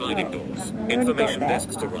automatic sliding doors. Information got that.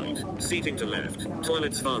 desks to right. Seating to left.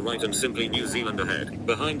 Toilets far right and simply New Zealand ahead.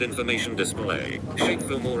 Behind information display. Shake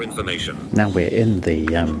for more information. Now we're in the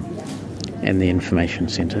information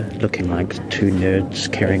centre, looking like 2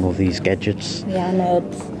 nerds carrying all these gadgets. Yeah,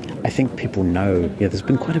 nerds. I think people know, there's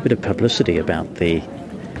been quite a bit of publicity about the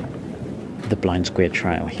BlindSquare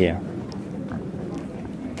trial here.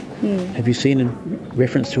 Have you seen a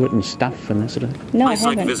reference to it and stuff and that sort of... No, I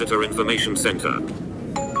Eyesight haven't. Visitor Information Centre.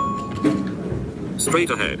 Straight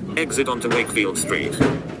ahead. Exit onto Wakefield Street.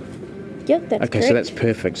 Yep, that's Okay, correct. so that's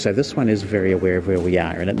perfect. So this one is very aware of where we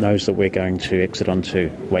are and it knows that we're going to exit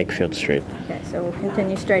onto Wakefield Street. Okay, so we'll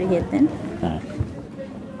continue straight ahead then.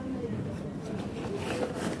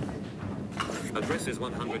 Address is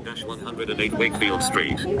 100-108 Wakefield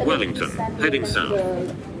Street, Wellington. Heading south.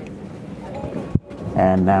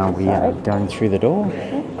 And now we are going through the door.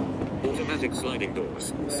 automatic sliding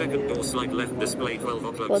doors. Second door slide left display 12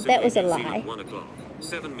 o'clock. Well, that was a Sitting lie. 1 o'clock.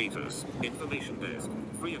 7 meters. Information desk.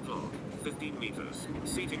 3 o'clock. 15 meters.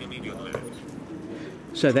 Seating immediate left.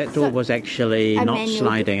 So that door was actually a not manual.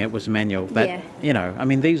 sliding, it was manual. But, Yeah. you know, I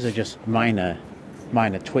mean, these are just minor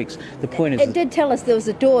tweaks. The point is... It did tell us there was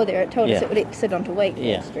a door there. It told us Yeah. it would exit onto Wakefield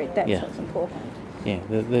Yeah. Street. That's Yeah. what's important. Yeah,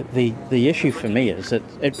 the issue for me is that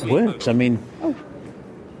it works. I mean,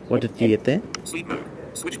 what did you get there? Sleep mode.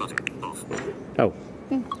 Switch button. Off. Oh,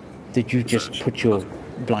 did you just put your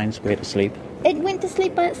BlindSquare to sleep? It went to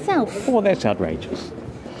sleep by itself. Oh, that's outrageous.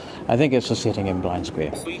 I think it's a setting in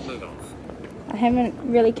BlindSquare. Sleep mode off. I haven't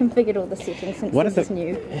really configured all the settings since One of this the- is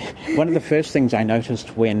new. One of the first things I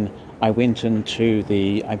noticed when I went into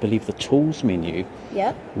I believe the tools menu,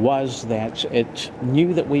 Yep. was that it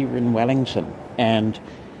knew that we were in Wellington. And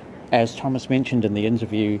as Thomas mentioned in the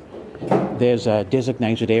interview, there's a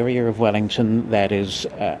designated area of Wellington that is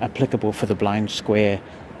applicable for the BlindSquare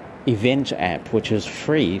event app, which is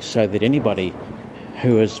free, so that anybody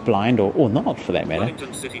who is blind or not for that matter.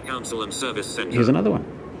 Wellington City Council and Service Centre. Here's another one.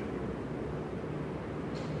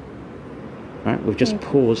 Right, we've just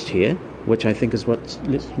paused here, which I think is what.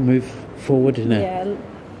 Let's move forward in a Yeah.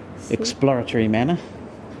 exploratory manner.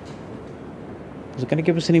 Is it going to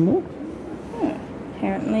give us any more?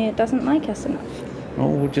 Apparently it doesn't like us enough. Or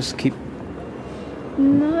we'll just keep.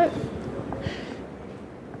 No.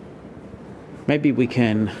 Maybe we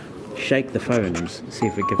can shake the phones, see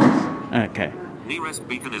if it gives us. Okay. Nearest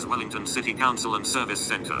beacon is Wellington City Council and Service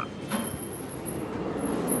Centre.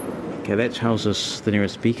 Okay, that tells us the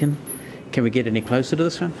nearest beacon. Can we get any closer to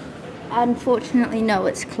this one? Unfortunately, no,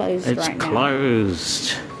 it's closed It's right now.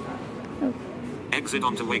 closed. Exit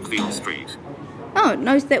onto Wakefield Street. Oh, it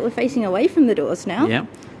knows that we're facing away from the doors now. Yeah.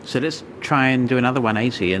 So let's try and do another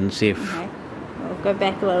 180 and see if. Okay. We'll go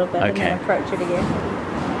back a little bit and Okay. then approach it again.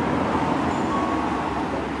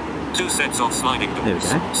 2 sets of sliding There we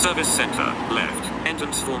doors. go. Service Centre, left.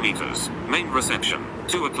 Entrance 4 meters. Main reception,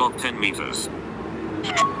 2 o'clock 10 meters.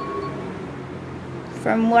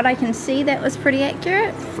 From what I can see, that was pretty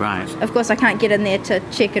accurate. Right. Of course, I can't get in there to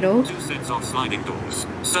check it all. 2 sets of sliding doors.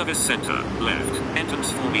 Service Centre, left.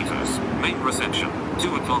 Entrance 4 meters. Main reception,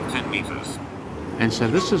 2 o'clock 10 meters. And so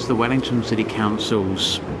this is the Wellington City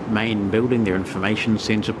Council's main building, their information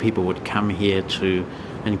centre. People would come here to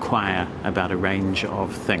inquire about a range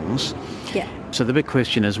of things. Yeah. So the big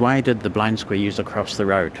question is, why did the BlindSquare user cross the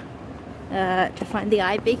road? To find the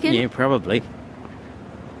iBeacon. Yeah, probably.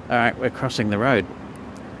 All right, we're crossing the road.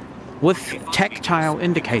 With tactile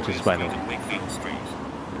indicators, by the way. Wakefield Street.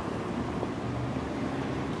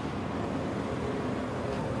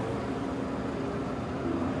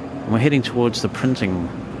 We're heading towards the printing.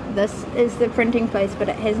 This is the printing place, but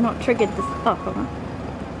it has not triggered this. Oh, hold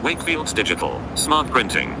on. Wakefield's Digital. Smart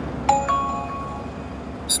printing.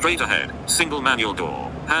 Straight ahead. Single manual door.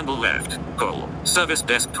 Handle left. Pull. Service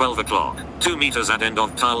desk 12 o'clock. 2 meters at end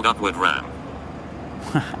of tiled upward ramp.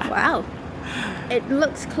 Wow. It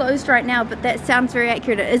looks closed right now, but that sounds very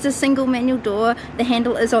accurate. It is a single manual door. The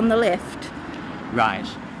handle is on the left. Right.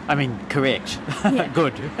 I mean, correct. Yeah.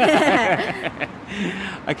 Good.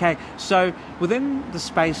 Okay, so within the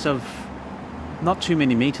space of not too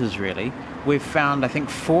many meters, really, we've found, I think,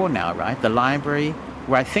 4 now, right? The library,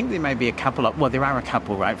 where I think there may be a couple of, well, there are a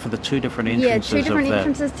couple, right, for the 2 different entrances. Yeah, 2 different of the,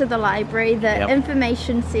 entrances to the library, the Yep.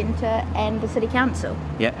 information centre, and the city council.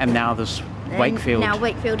 Yeah, and now this And Wakefield, now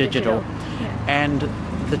Wakefield Digital. Yeah. And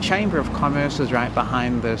the Chamber of Commerce is right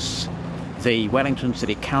behind this. The Wellington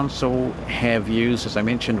City Council have used, as I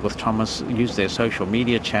mentioned with Thomas, used their social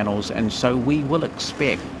media channels, and so we will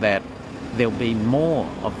expect that there'll be more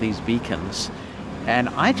of these beacons. And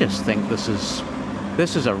I just think this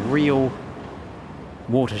is a real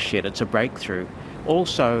watershed. It's a breakthrough.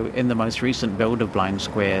 Also, in the most recent build of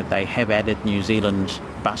BlindSquare, they have added New Zealand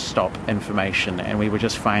bus stop information, and we were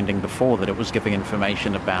just finding before that it was giving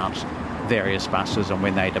information about various buses and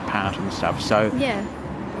when they depart and stuff. So Yeah.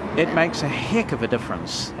 it makes a heck of a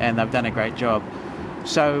difference, and they've done a great job.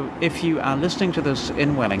 So if you are listening to this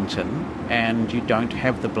in Wellington and you don't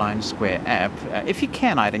have the BlindSquare app, if you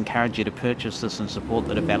can, I'd encourage you to purchase this and support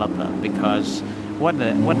the developer, because what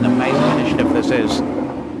an amazing initiative this is.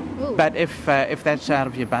 Ooh. But if that's out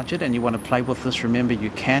of your budget and you want to play with this, remember you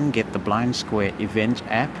can get the BlindSquare event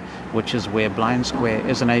app, which is where BlindSquare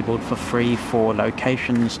is enabled for free for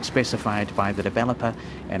locations specified by the developer,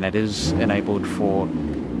 and it is enabled for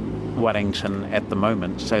Wellington at the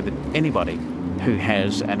moment, so that anybody who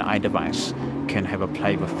has an iDevice can have a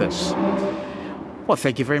play with this. Well,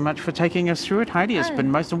 thank you very much for taking us through it, Heidi. It's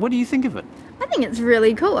been most. What do you think of it? I think it's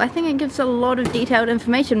really cool. I think it gives a lot of detailed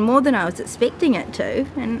information, more than I was expecting it to,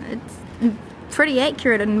 and it's pretty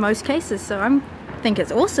accurate in most cases, so I think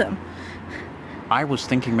it's awesome. I was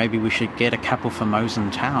thinking maybe we should get a couple for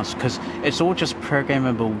Mosen's house, because it's all just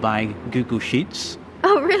programmable by Google Sheets.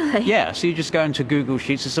 Oh, really? Yeah, so you just go into Google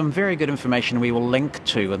Sheets. There's some very good information we will link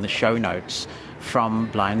to in the show notes from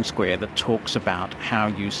BlindSquare that talks about how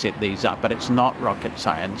you set these up, but it's not rocket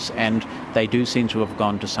science, and they do seem to have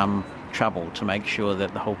gone to some trouble to make sure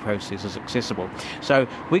that the whole process is accessible. So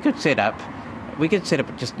we could set up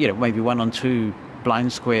just, maybe 1 or 2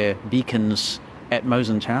 BlindSquare beacons at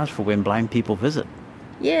Mosen's house for when blind people visit.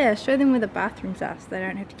 Yeah, show them where the bathrooms are so they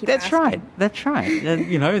don't have to keep asking. That's right.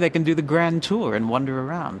 They can do the grand tour and wander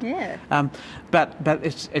around. Yeah. But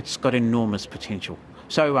it's got enormous potential.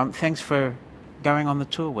 So thanks for going on the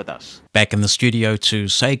tour with us. Back in the studio to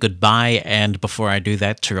say goodbye, and before I do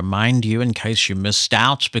that, to remind you, in case you missed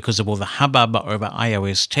out because of all the hubbub over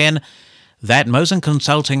iOS 10, that Mosen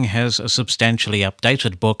Consulting has a substantially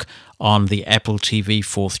updated book on the Apple TV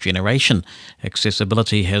 4th generation.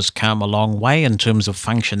 Accessibility has come a long way in terms of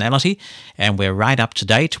functionality, and we're right up to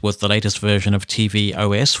date with the latest version of TV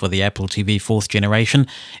OS for the Apple TV 4th generation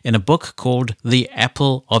in a book called The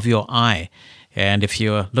Apple of Your Eye. And if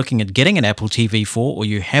you're looking at getting an Apple TV 4 or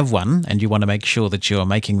you have one and you want to make sure that you're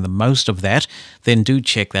making the most of that, then do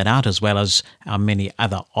check that out, as well as our many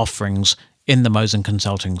other offerings in the Mosen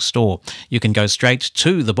Consulting store. You can go straight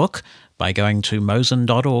to the book by going to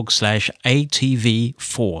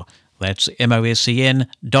mosen.org/ATV4. That's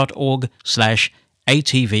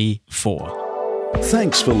mosen.org/ATV4.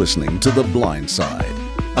 Thanks for listening to The Blind Side,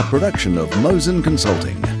 a production of Mosen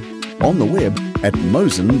Consulting. On the web at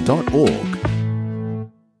mosen.org.